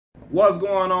What's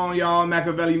going on, y'all?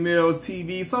 Machiavelli Mills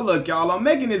TV. So look, y'all, I'm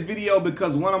making this video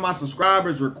because one of my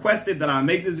subscribers requested that I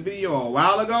make this video a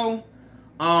while ago.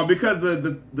 Because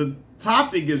the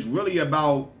topic is really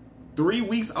about 3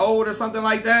 weeks old or something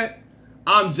like that.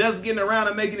 I'm just getting around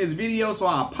to making this video, so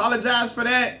I apologize for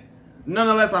that.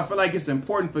 Nonetheless, I feel like it's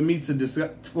important for me to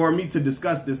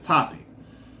discuss this topic.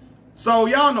 So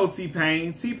y'all know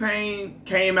T-Pain. T-Pain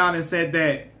came out and said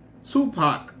that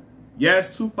Tupac,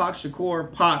 yes, Tupac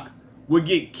Shakur Pac, would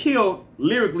get killed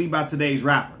lyrically by today's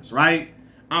rappers, right?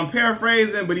 I'm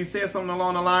paraphrasing, but he said something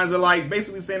along the lines of like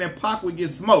basically saying that Pac would get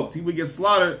smoked. He would get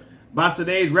slaughtered by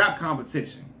today's rap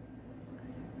competition.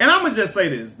 And I'm going to just say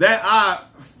this, that I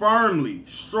firmly,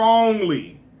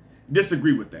 strongly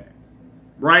disagree with that,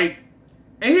 right?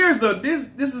 And here's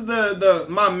this is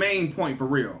my main point for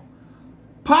real.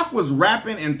 Pac was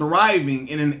rapping and thriving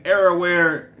in an era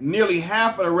where nearly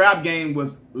half of the rap game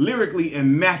was lyrically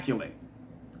immaculate.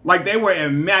 Like, they were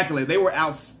immaculate. They were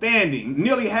outstanding.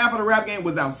 Nearly half of the rap game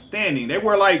was outstanding. They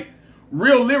were like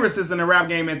real lyricists in the rap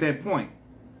game at that point.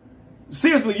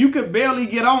 Seriously, you could barely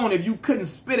get on if you couldn't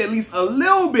spit at least a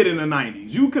little bit in the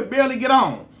 90s. You could barely get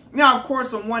on. Now, of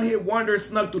course, some one-hit wonders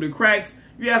snuck through the cracks.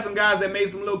 You had some guys that made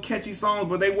some little catchy songs,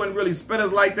 but they wouldn't really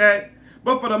spitters like that.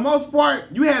 But for the most part,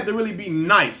 you had to really be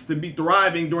nice to be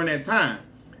thriving during that time.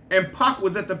 And Pac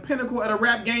was at the pinnacle of the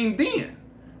rap game then.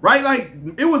 Right? Like,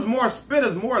 it was more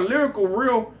spitters, more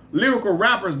real lyrical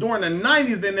rappers during the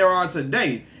 90s than there are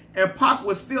today. And Pac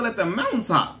was still at the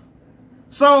mountaintop.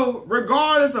 So,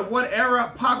 regardless of what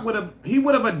era Pac would have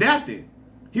adapted.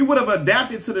 He would have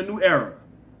adapted to the new era.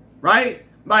 Right?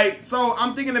 Like, so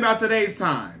I'm thinking about today's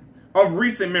time of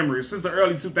recent memories since the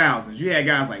early 2000s. You had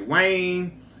guys like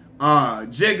Wayne,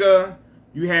 Jigga,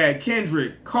 you had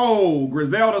Kendrick, Cole,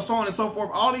 Griselda, so on and so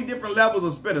forth. All these different levels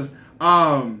of spitters.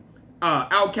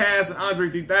 Outkast and Andre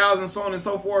 3000, so on and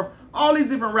so forth. All these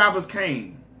different rappers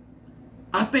came.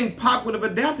 I think Pac would have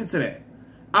adapted to that.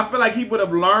 I feel like he would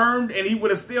have learned and he would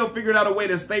have still figured out a way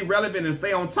to stay relevant and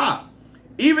stay on top.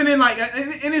 Even in like,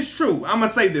 and it's true, I'm going to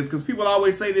say this because people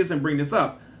always say this and bring this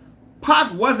up.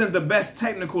 Pac wasn't the best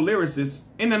technical lyricist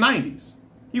in the 90s.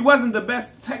 He wasn't the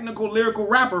best technical lyrical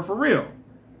rapper for real.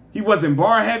 He wasn't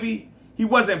bar heavy. He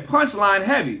wasn't punchline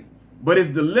heavy. But his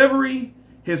delivery,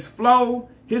 his flow,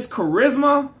 his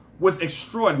charisma was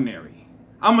extraordinary.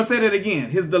 I'm going to say that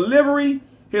again. His delivery,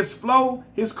 his flow,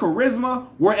 his charisma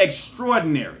were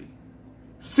extraordinary.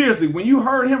 Seriously, when you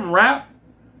heard him rap,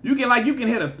 you can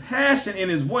hear the passion in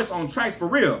his voice on tracks for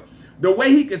real. The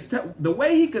way he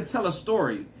could tell a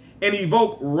story and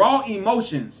evoke raw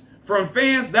emotions from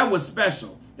fans, that was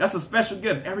special. That's a special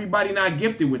gift. Everybody not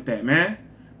gifted with that, man.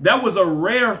 That was a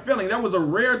rare feeling. That was a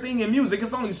rare thing in music.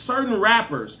 It's only certain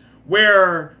rappers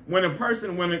where when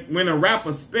a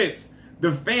rapper spits,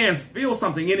 the fans feel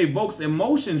something. It evokes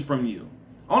emotions from you.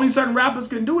 Only certain rappers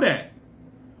can do that.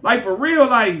 Like, for real,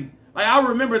 like I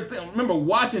remember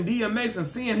watching DMX and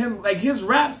seeing him, like, his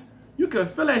raps, you could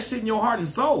feel that shit in your heart and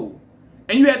soul.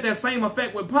 And you had that same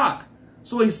effect with Pac.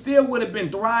 So he still would have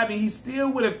been thriving. He still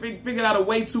would have figured out a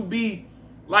way to be,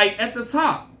 like, at the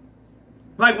top.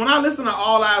 Like, when I listen to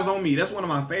All Eyes on Me, that's one of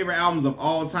my favorite albums of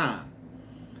all time.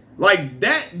 Like,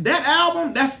 that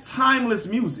album, that's timeless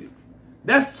music.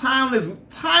 That's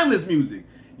timeless music.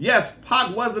 Yes,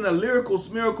 Pac wasn't a lyrical,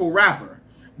 smirical rapper,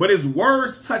 but his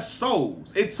words touched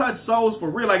souls. It touched souls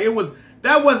for real. Like,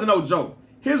 that wasn't no joke.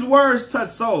 His words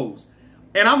touched souls.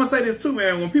 And I'm going to say this too,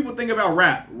 man. When people think about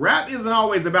rap isn't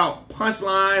always about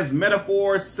punchlines,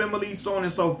 metaphors, similes, so on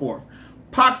and so forth.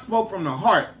 Pac spoke from the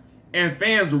heart, and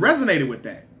fans resonated with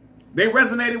that. They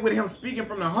resonated with him speaking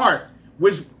from the heart,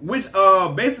 which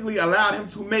basically allowed him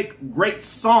to make great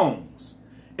songs.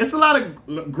 It's a lot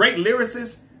of great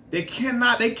lyricists. They're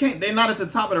not at the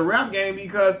top of the rap game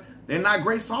because they're not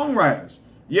great songwriters.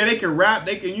 Yeah, they can rap.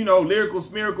 They can, lyrical,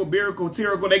 smirical, lyrical,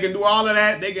 lyrical. They can do all of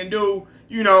that. They can do,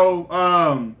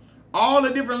 all the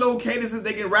different little cadences.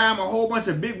 They can rhyme a whole bunch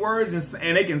of big words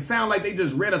and they can sound like they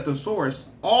just read a thesaurus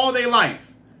all their life,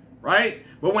 right?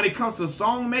 But when it comes to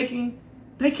song making,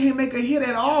 they can't make a hit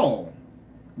at all.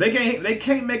 They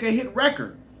can't make a hit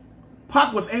record.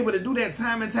 Pac was able to do that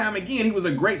time and time again. He was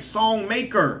a great song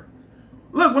maker.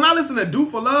 Look, when I listen to Do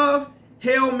for Love,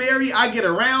 Hail Mary, I Get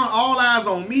Around, All Eyes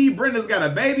on Me, Brenda's Got a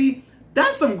Baby,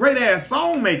 that's some great ass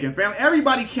song making, fam.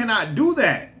 Everybody cannot do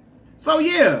that. So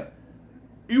yeah,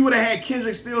 you would have had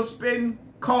Kendrick still spitting,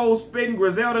 Cole spitting,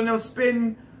 Griselda and them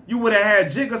spitting. You would have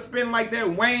had Jigga spitting like that,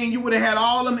 Wayne. You would have had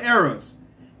all them eras.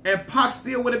 And Pac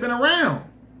still would have been around.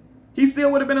 He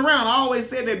still would have been around. I always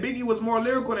said that Biggie was more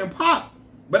lyrical than Pac.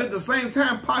 But at the same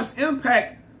time, Pac's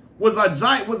impact was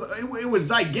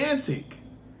gigantic.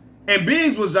 And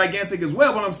Biggs was gigantic as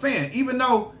well, but I'm saying, even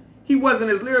though he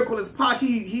wasn't as lyrical as Pac,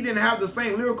 he didn't have the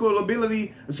same lyrical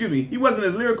ability, he wasn't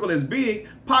as lyrical as Big,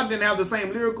 Pac didn't have the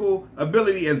same lyrical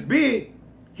ability as Big,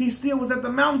 he still was at the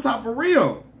mountaintop for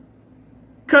real.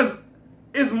 Because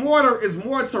it's more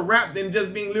to rap than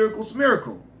just being lyrical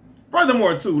smirical.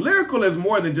 Furthermore, too, lyrical is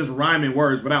more than just rhyming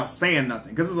words without saying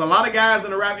nothing. Because there's a lot of guys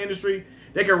in the rap industry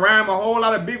that can rhyme a whole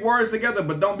lot of big words together,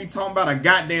 but don't be talking about a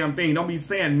goddamn thing. Don't be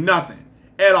saying nothing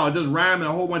at all. Just rhyming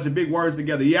a whole bunch of big words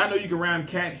together. Yeah, I know you can rhyme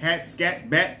cat, hat, scat,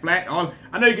 bat, flat, all.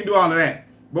 I know you can do all of that.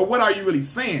 But what are you really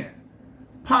saying?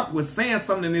 Pac was saying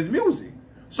something in his music.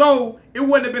 So it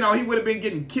wouldn't have been, oh, he would have been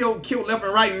getting killed left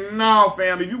and right. No,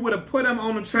 fam. If you would have put him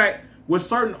on the track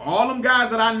with all them guys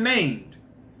that I named,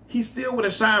 he still would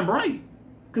have shined bright.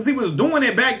 Because he was doing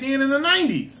it back then in the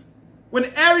 90s.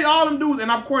 When all them dudes,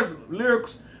 and of course,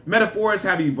 lyrics, metaphors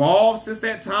have evolved since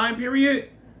that time period.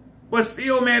 But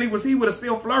still, man, he would have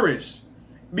still flourished.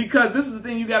 Because this is the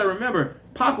thing you got to remember.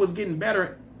 Pac was getting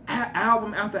better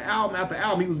album after album after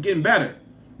album. He was getting better.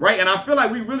 Right? And I feel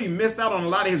like we really missed out on a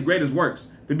lot of his greatest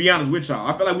works, to be honest with y'all.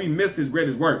 I feel like we missed his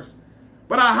greatest works.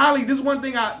 But this one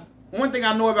thing I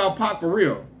know about Pac for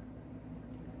real.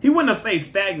 He wouldn't have stayed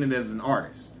stagnant as an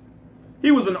artist.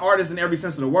 He was an artist in every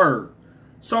sense of the word.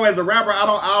 So as a rapper, I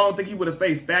don't think he would have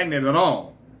stayed stagnant at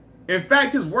all. In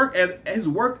fact, his work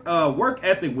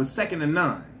ethic was second to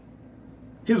none.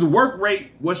 His work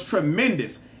rate was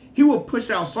tremendous. He would push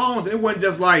out songs, and it wasn't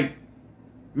just like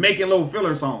making little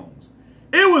filler songs.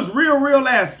 It was real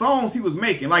ass songs he was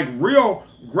making, like real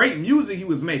great music he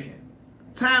was making.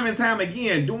 Time and time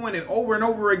again, doing it over and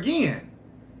over again.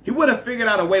 He would have figured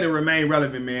out a way to remain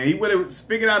relevant, man. He would have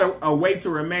figured out a way to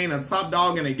remain a top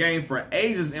dog in the game for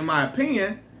ages, in my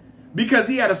opinion, because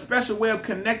he had a special way of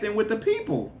connecting with the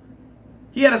people.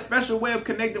 He had a special way of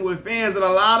connecting with fans that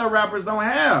a lot of rappers don't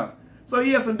have. So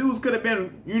he had some dudes could have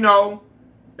been,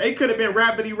 they could have been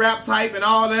rapidy rap type and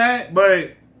all that,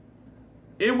 but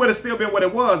it would have still been what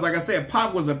it was. Like I said,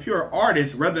 Pac was a pure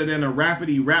artist rather than a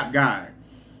rapidy rap guy.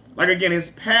 Like, again, his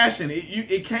passion,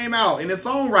 it came out in his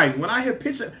songwriting. When I hear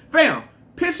picture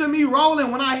me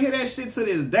rolling, when I hear that shit to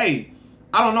this day,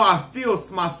 I don't know, I feel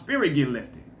my spirit get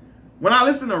lifted. When I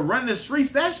listen to Run the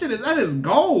Streets, that is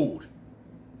gold.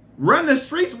 Run the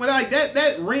Streets, when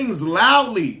that rings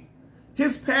loudly.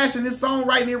 His passion, his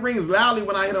songwriting, it rings loudly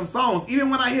when I hear them songs. Even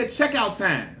when I hear Checkout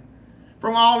Time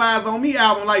from All Eyes on Me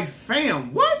album, like,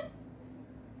 fam, what?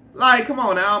 Like, come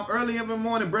on now, I'm early in the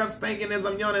morning, breath stinking as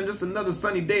I'm yawning, just another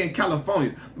sunny day in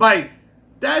California. Like,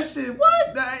 that shit,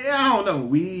 what? I don't know.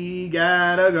 We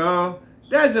gotta go.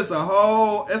 That's just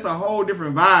it's a whole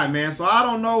different vibe, man. So I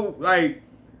don't know, like,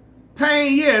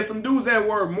 Pain, yeah, some dudes that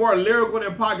were more lyrical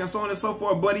than Pac and so on and so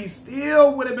forth, but he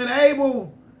still would have been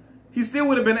able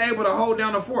to hold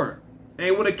down the fort. And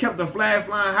it would have kept the flag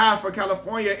flying high for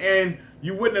California, and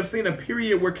you wouldn't have seen a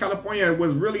period where California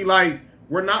was really like,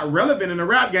 we're not relevant in the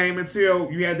rap game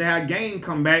until you had to have Game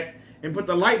come back and put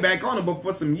the light back on them. But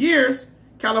for some years,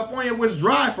 California was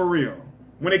dry for real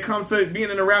when it comes to being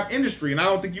in the rap industry. And I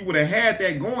don't think you would have had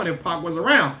that going if Pac was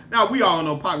around. Now, we all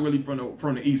know Pac really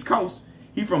from the East Coast.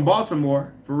 He from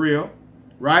Baltimore, for real,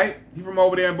 right? He from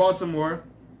over there in Baltimore.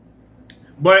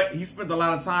 But he spent a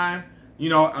lot of time,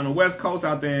 on the West Coast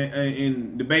out there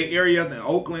in the Bay Area, in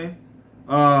Oakland.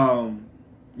 Then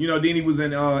he was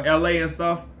in L.A. and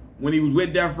stuff when he was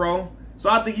with Death Row. So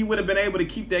I think he would have been able to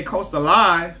keep that coast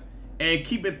alive and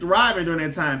keep it thriving during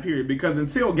that time period. Because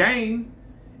until Game,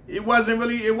 it wasn't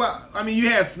really, you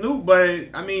had Snoop,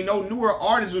 but, no newer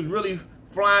artist was really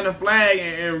flying the flag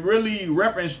and really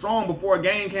repping strong before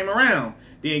Game came around.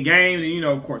 Then Game, and,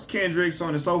 of course, Kendrick, so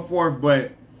on and so forth.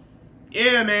 But,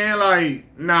 yeah, man,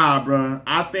 like, nah, bro.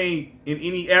 I think in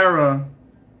any era,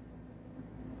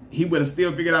 he would have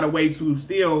still figured out a way to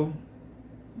still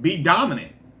be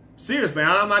dominant. Seriously,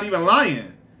 I'm not even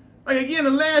lying. Like, again, the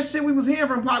last shit we was hearing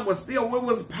from Pac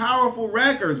was powerful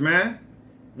records, man.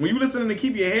 When you listening to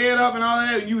Keep Your Head Up and all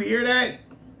that, you hear that,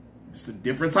 it's a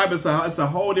different type. It's a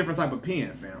whole different type of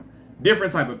pen, fam.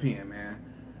 Different type of pen, man.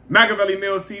 Machiavelli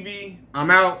Mills TV, I'm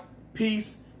out.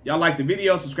 Peace. Y'all like the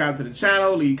video, subscribe to the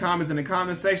channel, leave comments in the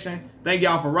comment section. Thank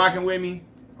y'all for rocking with me.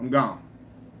 I'm gone.